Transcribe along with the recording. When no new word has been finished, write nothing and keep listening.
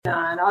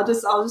done. I'll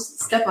just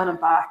step on a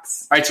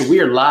box. All right, so we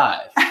are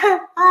live.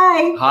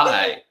 Hi.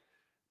 Hi.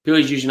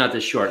 Billy's usually not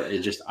this short.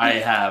 It's just I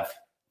have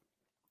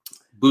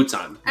boots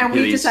on. And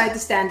we decided to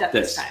stand up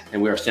this time.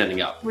 And we are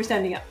standing up. We're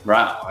standing up.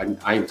 Wow,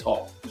 I am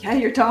tall. Yeah,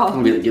 you're tall.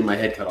 I'm going to get my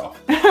head cut off.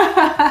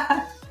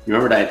 You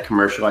remember that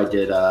commercial I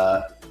did,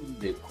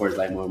 the Coors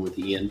Light one with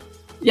Ian?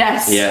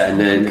 Yes. Yeah, and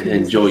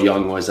then Joe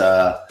Young was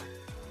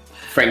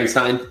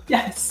Frankenstein.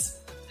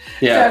 Yes.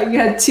 Yeah. So you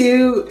had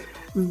two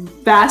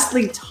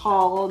vastly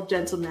tall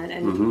gentlemen,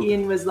 and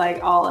Ian was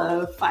like all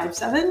of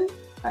 5'7",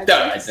 5'6".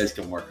 That's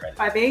going to work right.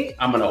 5'8".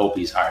 I'm going to hope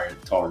he's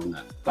taller than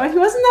that. But he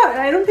wasn't that.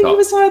 I don't think he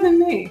was taller than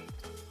me.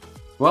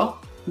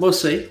 Well, we'll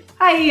see.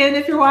 Hi, Ian.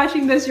 If you're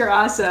watching this, you're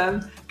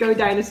awesome. Go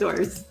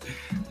dinosaurs.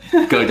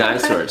 Go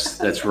dinosaurs.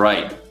 That's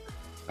right.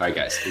 All right,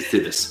 guys, let's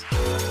do this.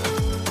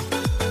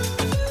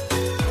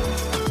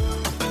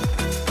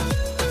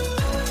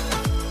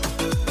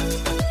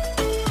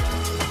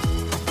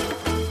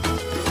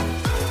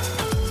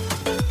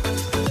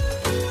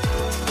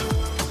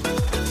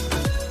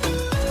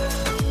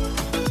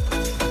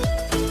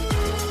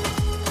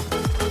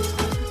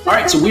 All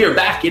right, so we are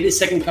back. It is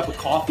Second Cup of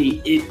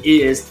Coffee. It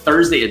is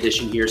Thursday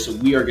edition here, so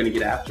we are going to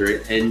get after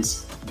it. And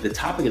the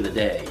topic of the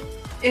day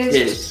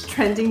is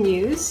trending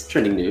news.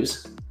 Trending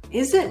news.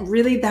 Is it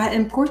really that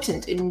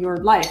important in your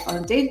life on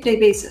a day-to-day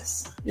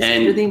basis? Is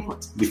it really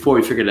important? Before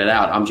we figured it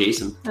out, I'm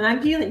Jason. And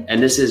I'm Keely.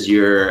 And this is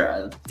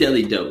your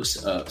daily dose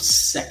of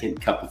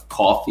Second Cup of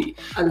Coffee.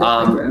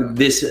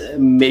 This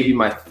may be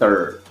my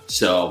third.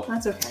 So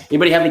that's okay.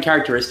 Anybody have any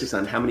characteristics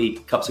on how many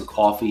cups of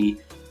coffee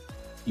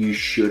you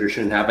should or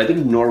shouldn't have? I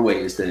think Norway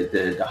is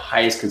the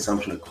highest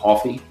consumption of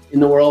coffee in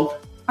the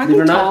world. Are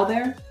they tall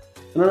there?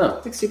 I don't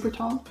know. Like super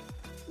tall?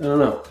 I don't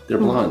know. They're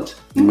blonde.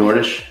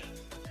 Nordish.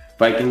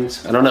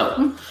 Vikings? I don't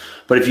know.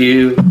 But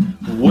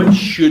what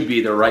should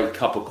be the right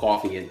cup of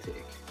coffee intake?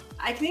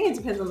 I think it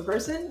depends on the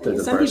person.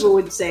 Some people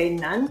would say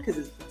none because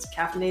it's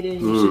caffeinated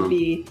and you should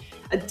be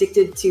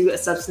addicted to a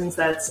substance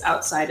that's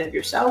outside of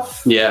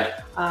yourself.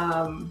 Yeah.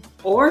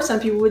 Or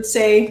some people would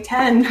say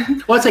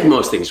 10. Well, it's like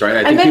most things, right?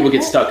 I think people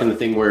get stuck in the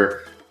thing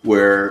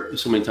where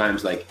so many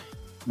times like,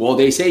 well,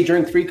 they say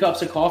drink 3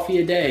 cups of coffee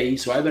a day,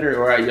 so I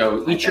better, or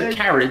eat your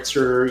carrots,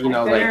 or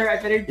I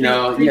better drink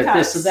 3 cups.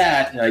 This or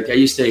that. Like I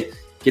used to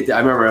I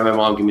remember my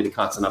mom giving me the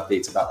constant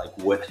updates about like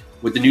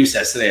what the news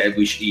says today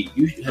we should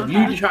eat. Have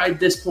you tried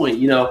this point?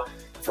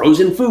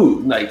 Frozen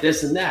food, like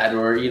this and that,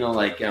 or I don't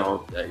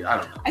know.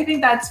 I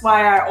think that's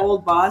why our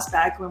old boss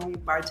back when we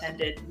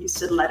bartended used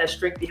to let us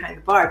drink behind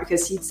the bar,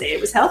 because he'd say it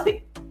was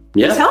healthy.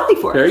 Yeah, it was healthy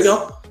for us. There you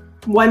go.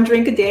 1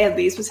 drink a day at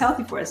least was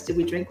healthy for us. Did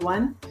we drink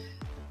 1?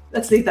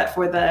 Let's leave that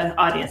for the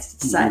audience to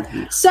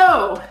decide.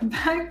 So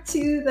back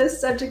to the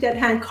subject at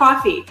hand,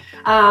 coffee.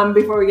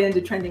 Before we get into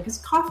trending, because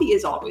coffee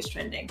is always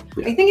trending.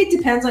 Yeah. I think it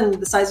depends on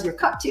the size of your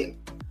cup too.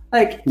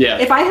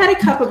 If I had a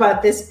cup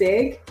about this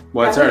big.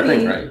 Well, that's our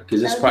thing, right?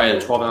 Because this is probably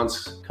a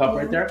 12-ounce cup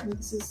right there.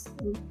 This is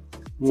a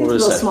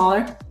little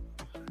smaller.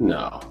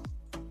 No.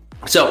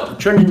 So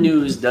trending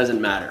news doesn't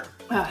matter.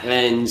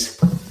 And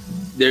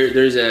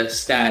there's a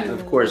stat, and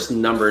of course,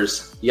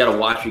 numbers. You got to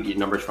watch where you get your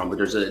numbers from. But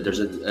there's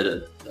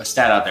a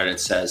stat out there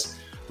that says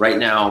right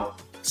now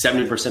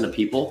 70% of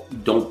people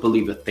don't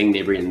believe a thing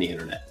they read on the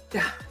internet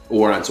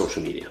or on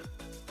social media.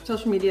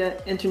 Social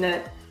media,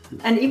 internet,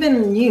 and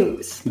even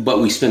news. But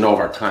we spend all of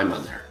our time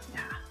on there.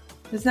 Yeah.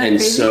 Isn't that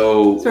crazy?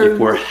 So if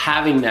we're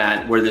having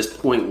that, we're this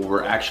point where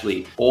we're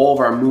actually, all of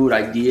our mood,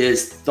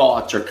 ideas,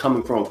 thoughts are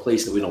coming from a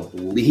place that we don't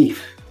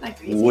believe.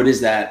 What does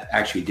that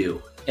actually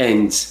do?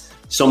 And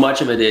so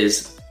much of it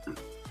is,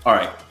 all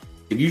right,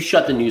 if you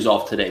shut the news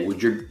off today,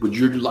 would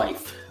your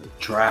life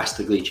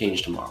drastically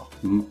change tomorrow?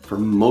 For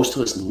most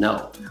of us,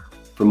 no.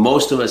 For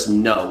most of us,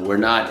 no. We're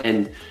not,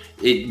 and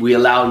we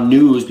allow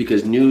news,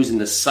 because news in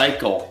the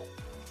cycle,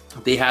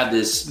 they have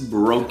this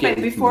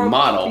broken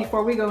model.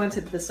 Before we go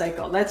into the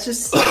cycle, let's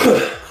just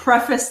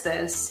preface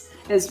this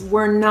as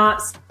we're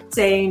not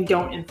saying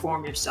don't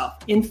inform yourself.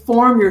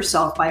 Inform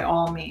yourself by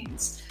all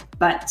means,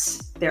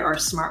 but there are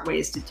smart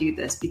ways to do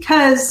this,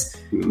 because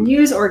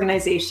news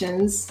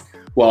organizations.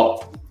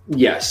 Well,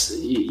 yes,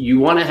 you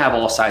want to have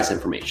all sides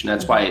information.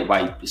 That's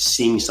why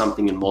seeing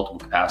something in multiple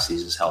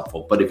capacities is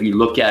helpful. But if you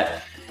look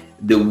at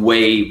the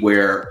way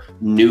where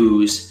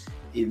news,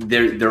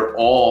 they're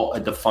all a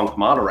defunct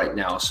model right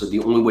now. So the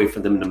only way for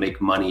them to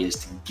make money is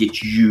to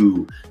get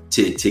you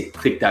to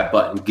click that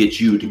button, get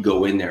you to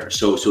go in there.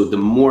 So the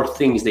more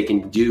things they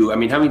can do. I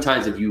mean, how many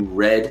times have you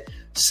read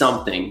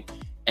something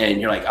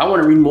and you're like, I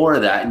want to read more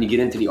of that, and you get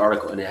into the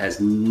article and it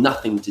has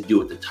nothing to do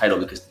with the title,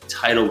 because the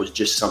title was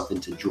just something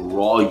to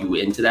draw you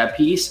into that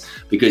piece,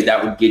 because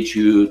that would get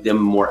you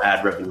them more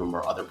ad revenue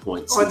or other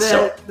points. Or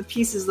the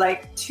piece is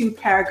like 2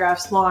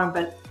 paragraphs long,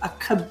 but a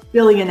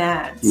kabillion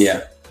ads.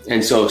 Yeah.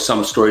 And so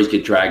some stories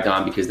get dragged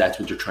on because that's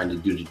what you're trying to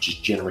do, to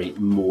just generate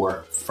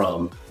more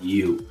from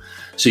you.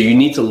 So you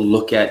need to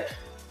look at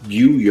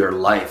your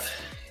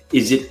life.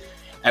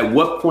 At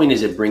what point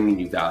is it bringing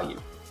you value?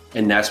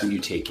 And that's what you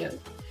take in.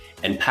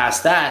 And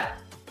past that,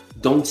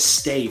 don't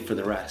stay for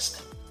the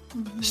rest.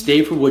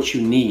 Stay for what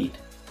you need.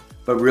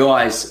 But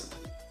realize,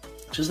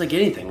 just like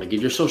anything, like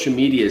if your social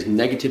media is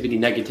negativity,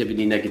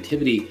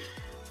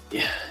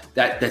 yeah,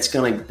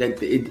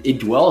 it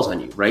dwells on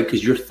you, right?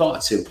 Because your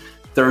thoughts have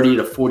 30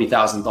 to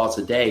 40,000 thoughts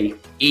a day,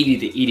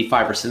 80 to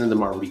 85% of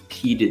them are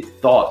repeated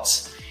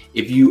thoughts.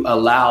 If you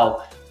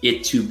allow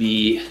it to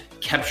be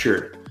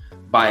captured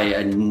by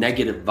a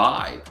negative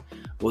vibe,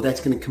 well,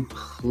 that's going to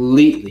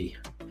completely,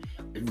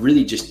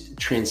 really just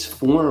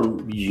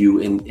transform you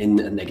in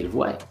a negative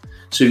way.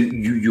 So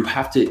you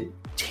have to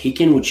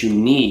take in what you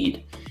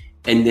need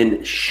and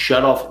then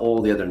shut off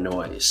all the other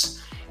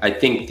noise. I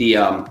think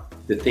the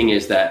thing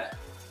is that,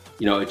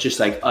 it's just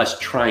like us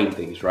trying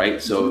things,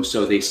 right? So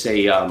they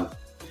say,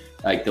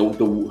 like what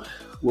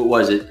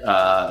was it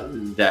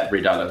that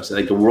Ray Dalio said?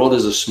 Like the world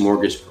is a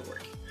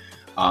smorgasbord.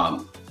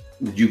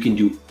 You can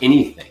do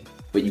anything,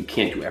 but you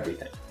can't do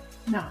everything.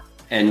 No.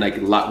 And like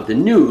a lot with the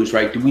news,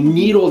 right? Do we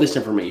need all this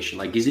information?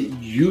 Like, is it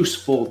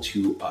useful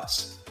to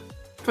us?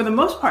 For the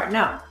most part,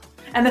 no.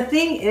 And the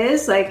thing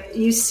is, like,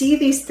 you see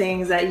these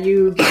things that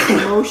you get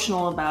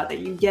emotional about, that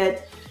you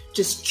get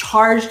just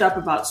charged up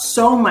about.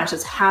 So much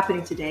that's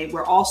happening today,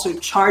 we're also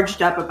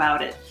charged up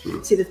about it.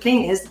 See, the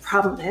thing is, the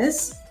problem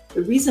is,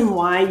 the reason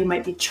why you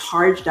might be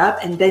charged up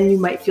and then you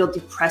might feel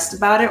depressed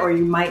about it, or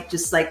you might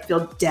just like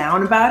feel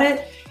down about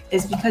it,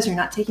 is because you're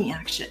not taking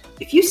action.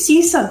 If you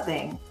see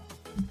something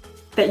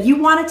that you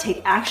want to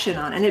take action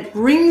on and it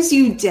brings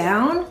you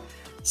down,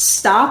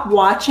 stop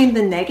watching the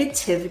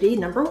negativity,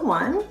 number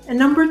one. And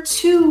number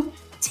two,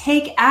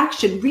 take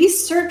action.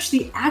 Research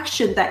the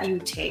action that you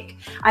take.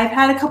 I've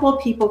had a couple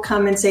of people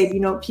come and say,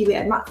 Keely,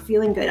 I'm not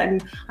feeling good.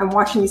 I'm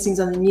watching these things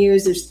on the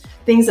news. There's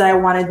things that I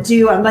want to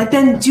do. I'm like,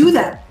 then do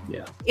them.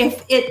 Yeah.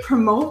 If it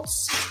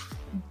promotes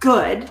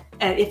good,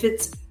 and if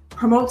it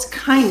promotes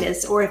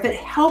kindness, or if it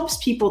helps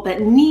people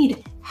that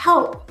need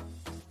help,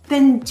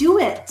 then do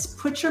it.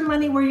 Put your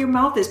money where your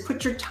mouth is.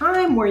 Put your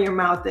time where your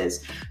mouth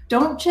is.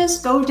 Don't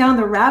just go down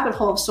the rabbit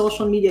hole of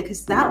social media,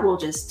 because that will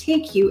just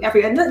take you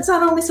everywhere. And it's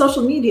not only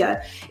social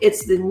media,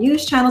 it's the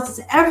news channels,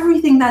 it's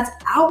everything that's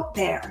out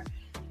there.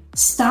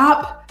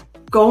 Stop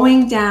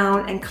going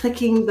down and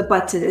clicking the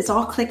button. It's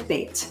all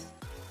clickbait.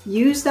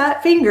 Use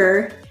that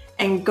finger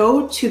and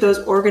go to those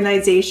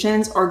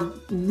organizations or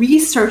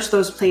research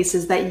those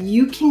places that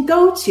you can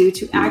go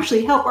to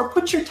actually help, or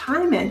put your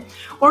time in.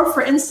 Or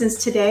for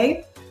instance,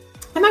 today,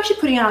 I'm actually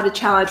putting out a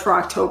challenge for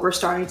October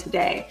starting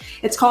today.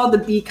 It's called the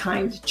Be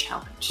Kind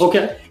Challenge.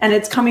 Okay. And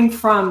it's coming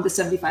from the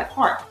 75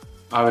 Hard.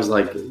 I was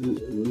like,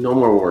 no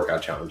more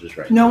workout challenges,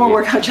 right? No more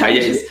workout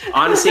challenges.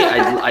 Honestly,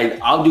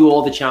 I'll do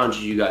all the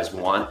challenges you guys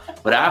want,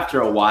 but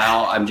after a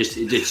while,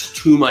 it's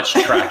too much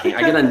tracking.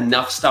 I got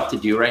enough stuff to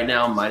do right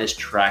now, minus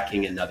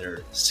tracking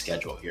another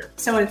schedule here.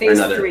 So in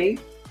phase 3,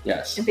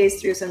 yes. In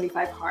phase 3 of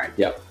 75 Hard.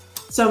 Yep.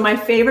 So my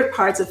favorite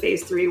parts of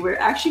phase 3 were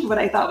actually what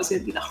I thought was going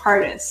to be the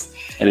hardest.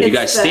 And if you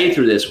guys stay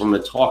through this, we're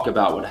going to talk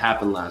about what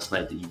happened last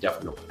night that you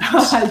definitely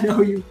don't. I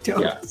know you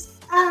don't. Yeah.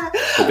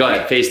 So go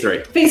ahead, phase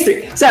 3. Phase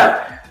 3.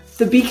 So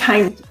the Be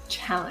Kind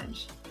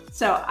Challenge.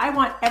 So I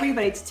want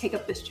everybody to take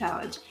up this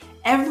challenge.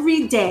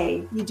 Every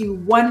day you do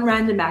one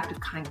random act of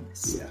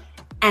kindness. Yeah.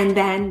 And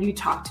then you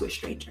talk to a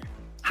stranger.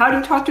 How do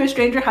you talk to a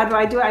stranger? How do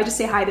I do it? I just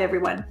say hi to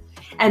everyone.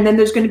 And then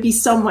there's going to be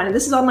someone, and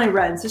this is on my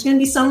runs, there's going to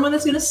be someone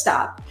that's going to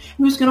stop,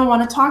 who's going to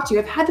want to talk to you.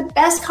 I've had the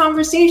best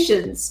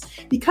conversations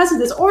because of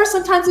this. Or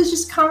sometimes it's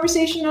just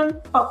conversation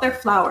about their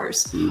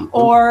flowers.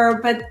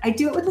 Mm-hmm. But I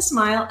do it with a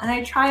smile, and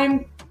I try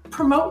and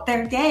promote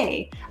their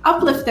day,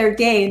 uplift their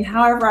day in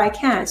however I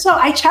can. So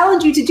I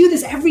challenge you to do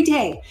this every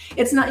day.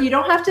 It's not, you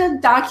don't have to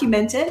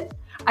document it.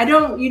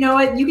 You know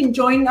what, you can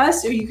join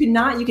us or you can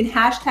not. You can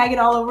hashtag it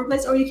all over the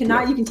place, or you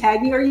cannot. You can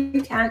tag me or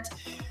you can't.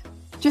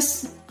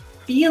 Just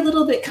be a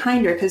little bit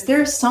kinder, because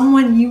there's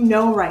someone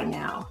right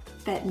now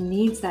that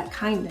needs that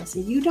kindness,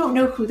 and you don't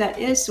know who that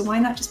is. So why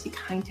not just be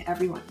kind to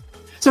everyone?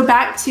 So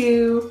back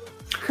to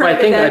current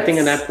events. I think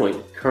at that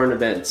point, current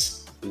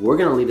events, we're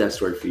going to leave that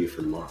story for you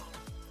for tomorrow.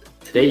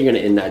 Today, you're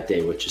going to end that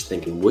day with just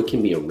thinking, what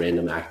can be a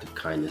random act of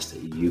kindness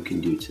that you can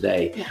do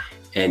today,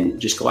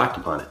 and just go act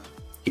upon it.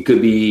 It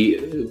could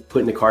be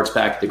putting the carts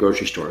back at the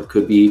grocery store. It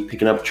could be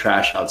picking up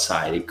trash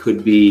outside. It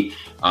could be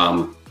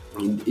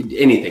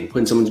anything,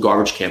 putting someone's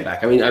garbage can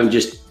back. I mean, I'm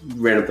just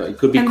random. It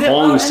could be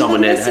calling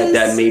someone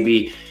that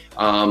maybe,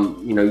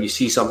 you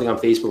see something on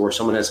Facebook where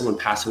someone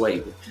pass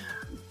away.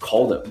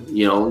 Call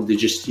them, they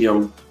just,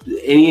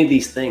 any of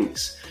these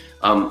things.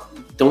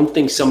 Don't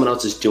think someone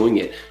else is doing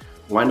it.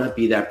 Why not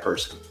be that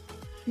person?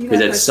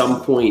 Because at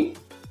some point,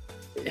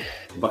 the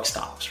buck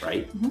stops,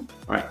 right? Mm-hmm.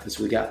 All right, that's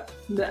what we got.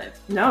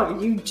 No,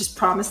 you just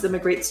promised them a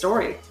great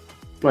story.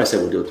 Well, I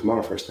said we'll do it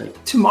tomorrow first thing.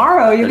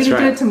 Tomorrow? You're going to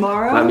do it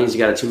tomorrow? Well, that means you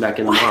got to tune back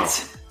in tomorrow.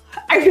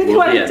 I really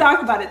want to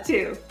talk about it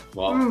too.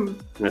 Well,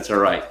 that's all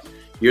right.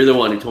 You're the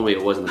one who told me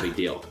it wasn't a big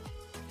deal.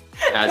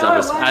 As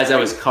I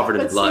was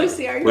covered in blood,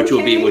 which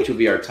will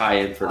be our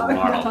tie-in for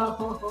tomorrow.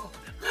 No.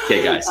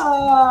 Okay, guys.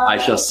 I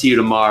shall see you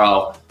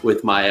tomorrow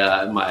with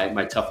my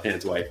my tough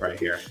pants wife right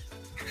here.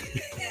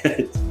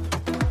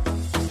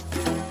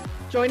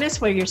 Join us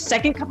for your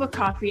second cup of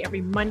coffee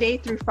every Monday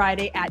through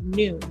Friday at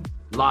noon.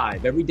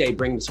 live every day,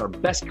 bringing us our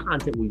best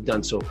content we've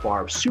done so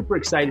far. Super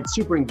excited,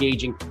 super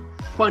engaging,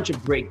 bunch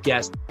of great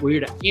guests. We're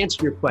here to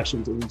answer your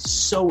questions, and we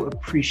so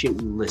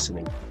appreciate you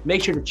listening.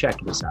 Make sure to check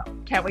this out.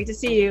 Can't wait to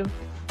see you.